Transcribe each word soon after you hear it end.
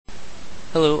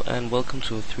Hello and welcome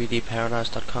to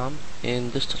 3dparadise.com.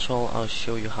 In this tutorial I'll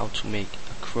show you how to make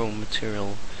a chrome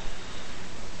material,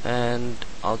 and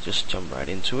I'll just jump right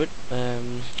into it.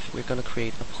 We're gonna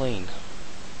create a plane,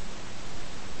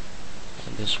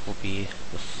 and this will be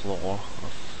the floor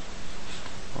of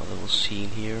our little scene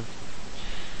here.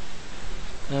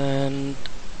 And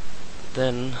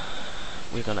then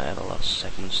we're gonna add a lot of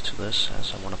segments to this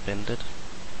as I want to bend it.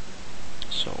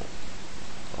 So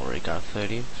already got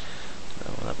 30.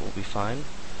 That will be fine.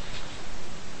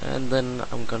 And then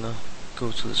I'm gonna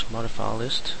go to this modifier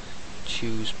list,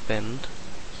 choose bend,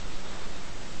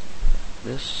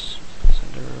 this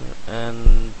center,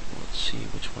 and let's see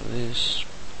which one it is.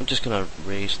 I'm just gonna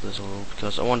raise this a little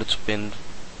because I want it to bend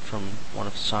from one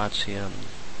of the sides here and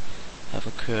have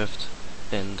a curved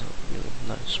bend, a really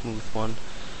nice smooth one.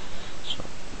 So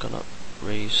I'm gonna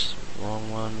raise the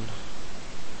wrong one.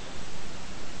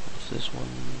 What's this one?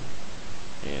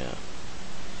 Yeah.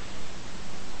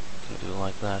 Do it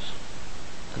like that,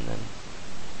 and then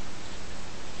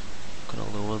I'm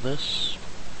gonna lower this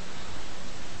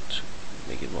to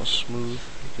make it more smooth.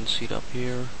 You can see it up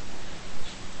here,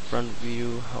 front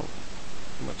view, how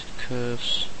much it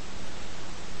curves.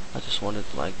 I just want it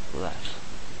like that.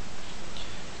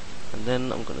 And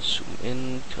then I'm gonna zoom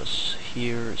in because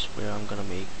here is where I'm gonna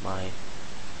make my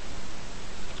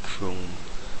chrome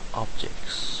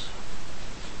objects.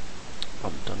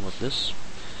 I'm done with this.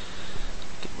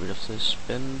 Get rid of this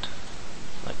bend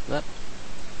like that.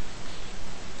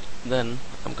 Then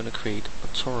I'm gonna create a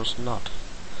torus knot,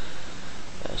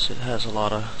 as it has a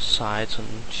lot of sides and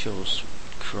shows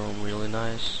chrome really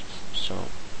nice. So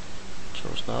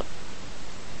torus knot,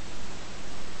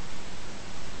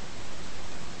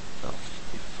 that'll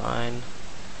be fine.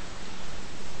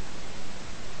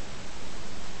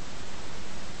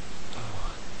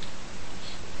 Oh,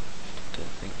 didn't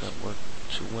think that worked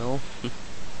too well.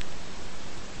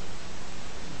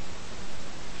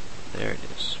 There it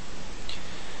is.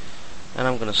 And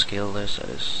I'm gonna scale this. That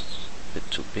is a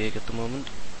bit too big at the moment,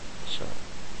 so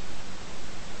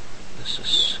this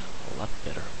is a lot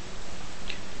better.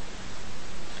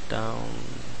 Down,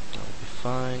 that'll be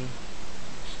fine.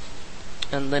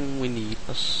 And then we need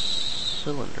a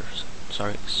cylinder.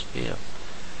 Sorry, sphere.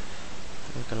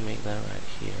 We're gonna make that right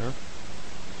here,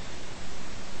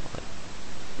 like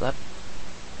that.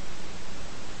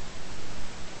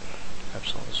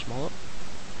 Perhaps a little smaller.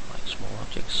 Like small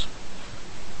objects.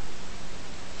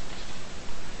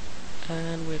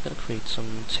 And we're gonna create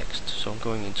some text. So I'm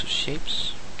going into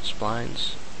shapes,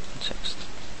 splines, and text.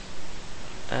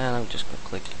 And I'm just gonna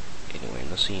click anywhere in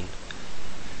the scene.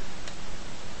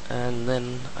 And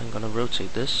then I'm gonna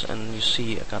rotate this, and you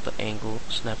see I got the angle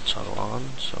snap toggle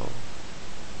on, so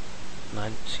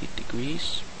 90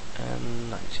 degrees and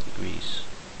 90 degrees,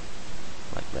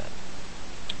 like that.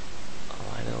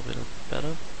 Align it a little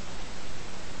better.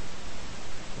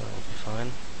 That'll be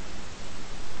fine.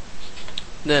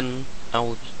 Then I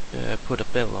will put a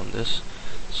bevel on this,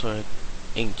 so it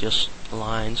ain't just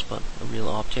lines but a real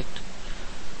object.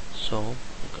 So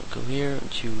I'm gonna go here and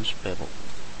choose bevel.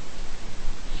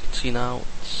 You can see now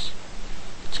it's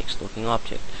a text-looking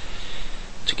object.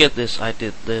 To get this, I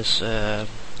did this.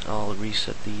 I'll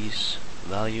reset these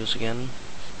values again.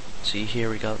 See, here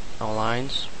we got our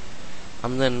lines.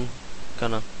 I'm then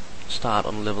gonna start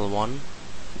on level 1.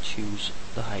 Choose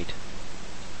the height.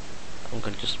 I'm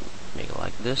gonna just make it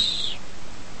like this.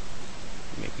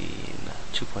 Maybe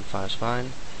 2.5 is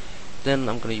fine. Then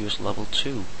I'm gonna use level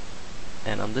 2,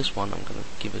 and on this one I'm gonna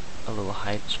give it a little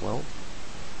height as well.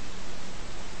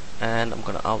 And I'm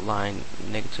gonna outline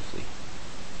negatively,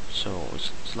 so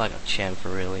it's like a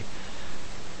chamfer really.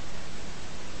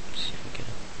 Let's see if we get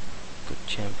a good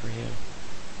chamfer here.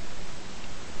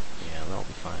 Yeah, that'll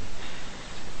be fine.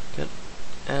 Good.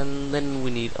 And then we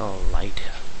need a light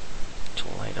to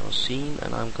light our scene,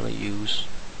 and I'm gonna use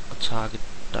a target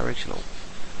directional,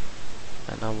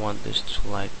 and I want this to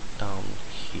light down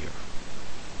here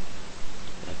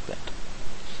like that.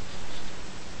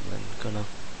 And then gonna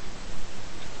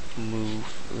move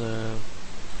the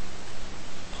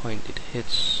point it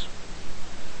hits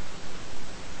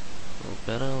a little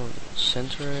better,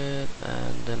 center it,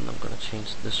 and then I'm gonna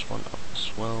change this one up as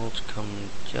well to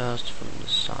come just from the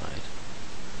side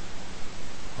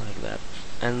like that.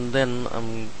 And then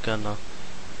I'm gonna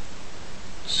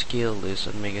scale this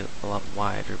and make it a lot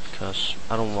wider, because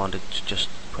I don't want it to just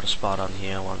put a spot on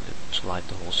here. I want it to light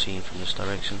the whole scene from this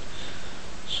direction.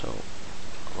 So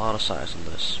a lot of size on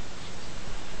this.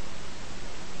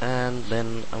 And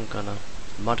then I'm gonna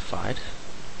modify it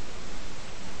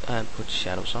and put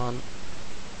shadows on,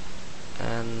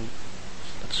 and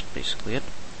that's basically it.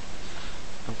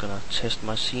 I'm gonna test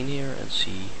my scene here and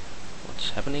see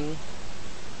what's happening.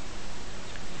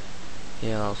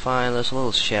 Yeah, I'll find there's a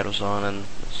little shadows on, and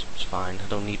it's fine. I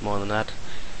don't need more than that.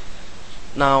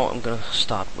 Now I'm gonna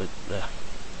start with the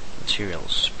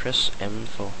materials. Press M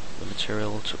for the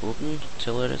material to open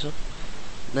till editor.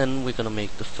 Then we're gonna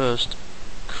make the first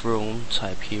chrome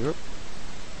type here.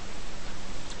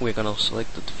 We're gonna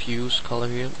select the diffuse color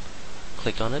here,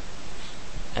 click on it,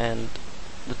 and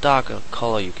the darker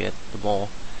color you get, the more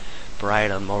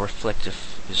bright and more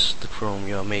reflective is the chrome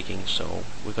you're making. So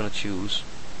we're gonna choose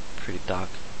pretty dark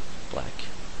black,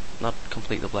 not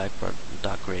completely black, but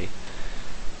dark gray.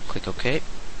 Click OK.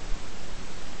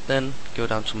 Then go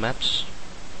down to maps,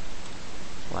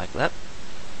 like that,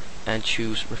 and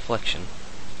choose reflection,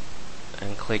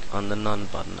 and click on the none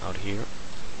button out here.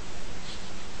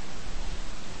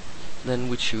 Then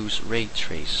we choose ray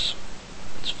trace.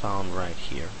 It's found right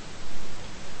here.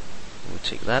 We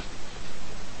take that.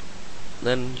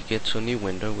 Then you get to a new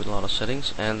window with a lot of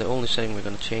settings, and the only setting we're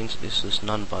going to change is this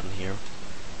none button here.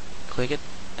 Click it,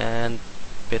 and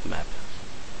bitmap.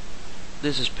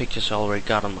 This is pictures I already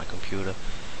got on my computer.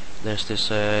 There's this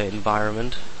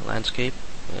environment landscape.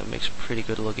 It makes pretty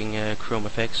good looking chrome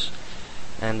effects,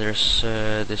 and there's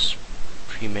this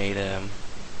pre-made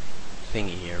thingy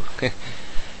here.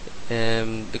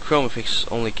 The chrome effects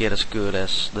only get as good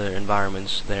as the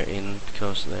environments they're in,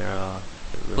 because they're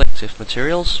reflective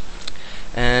materials,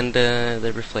 and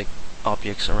they reflect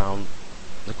objects around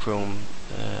the chrome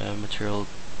material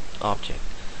object.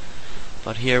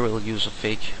 But here we'll use a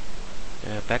fake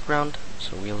background,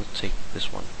 so we'll take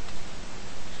this one.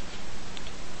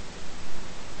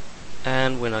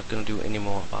 And we're not going to do any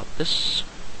more about this.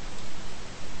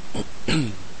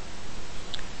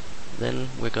 Then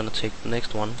we're going to take the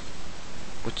next one,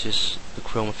 which is the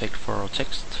chrome effect for our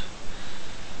text.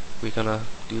 We're going to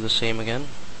do the same again.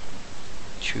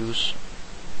 Choose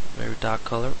very dark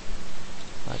color,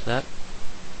 like that.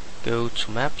 Go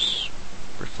to maps,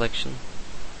 reflection,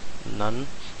 none.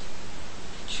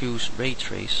 Choose ray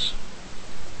trace,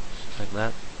 like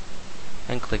that,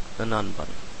 and click the none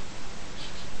button.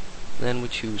 Then we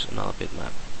choose another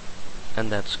bitmap,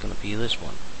 and that's gonna be this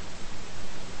one.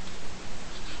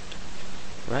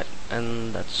 Right,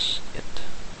 and that's it.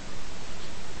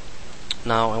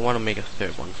 Now I want to make a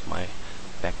third one for my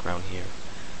background here.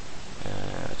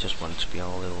 I just want it to be a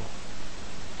little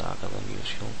darker than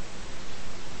usual.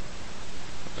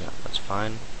 Yeah, that's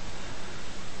fine.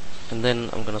 And then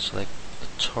I'm gonna select the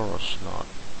torus node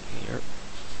here,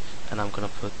 and I'm gonna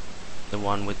put the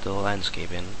one with the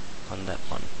landscape in on that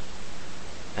one,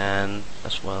 and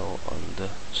as well on the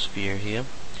sphere here.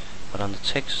 But on the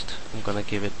text, I'm gonna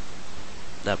give it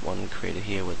that one created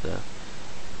here with the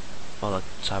other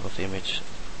type of image,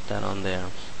 that on there.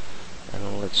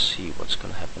 And let's see what's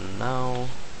gonna happen now.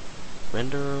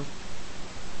 Render.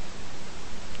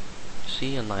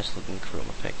 See, a nice looking chrome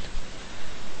effect.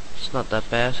 It's not that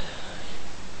bad.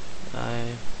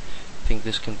 I think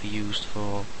this can be used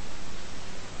for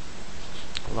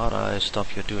a lot of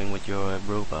stuff you're doing with your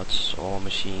robots or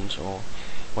machines or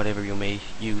whatever you may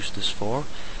use this for.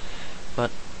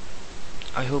 But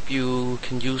I hope you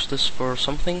can use this for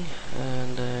something,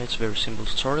 and it's a very simple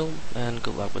tutorial, and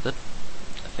good luck with it.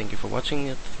 Thank you for watching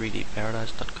at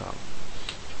 3dparadise.com.